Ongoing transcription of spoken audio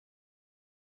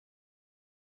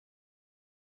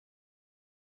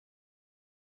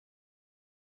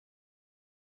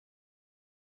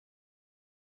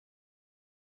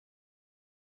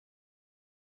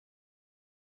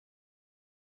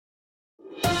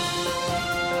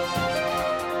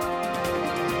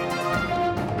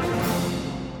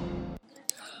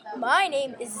My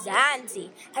name is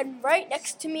Zanzi, and right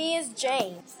next to me is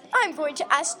James. I'm going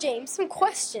to ask James some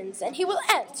questions, and he will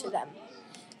answer them,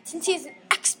 since he is an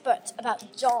expert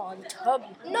about John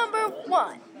Tubman. Number 1.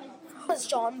 When was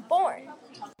John born?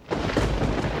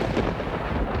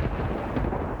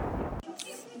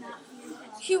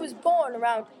 He was born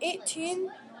around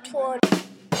 1820.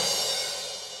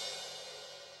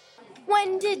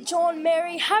 When did John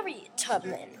marry Harriet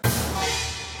Tubman?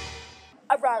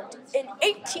 Around in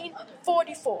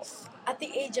 1844, at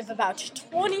the age of about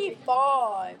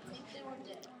 25.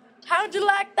 How'd you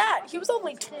like that? He was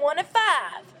only 25.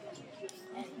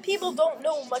 People don't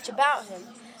know much about him.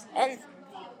 And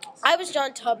I was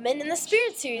John Tubman in the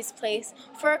Spirit Series place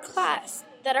for a class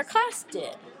that our class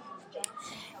did.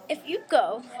 If you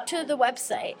go to the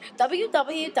website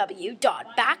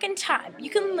www.backintime, you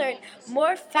can learn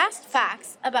more fast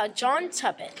facts about John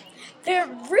Tubman. They're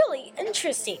really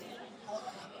interesting.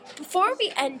 Before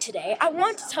we end today, I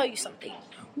want to tell you something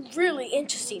really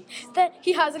interesting that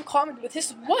he has in common with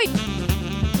his wife.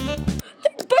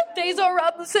 Their birthdays are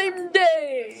around the same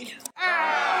day.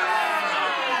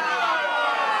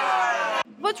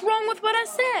 What's wrong with what I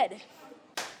said?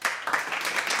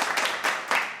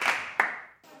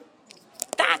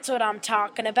 That's what I'm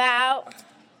talking about.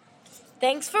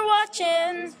 Thanks for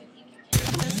watching.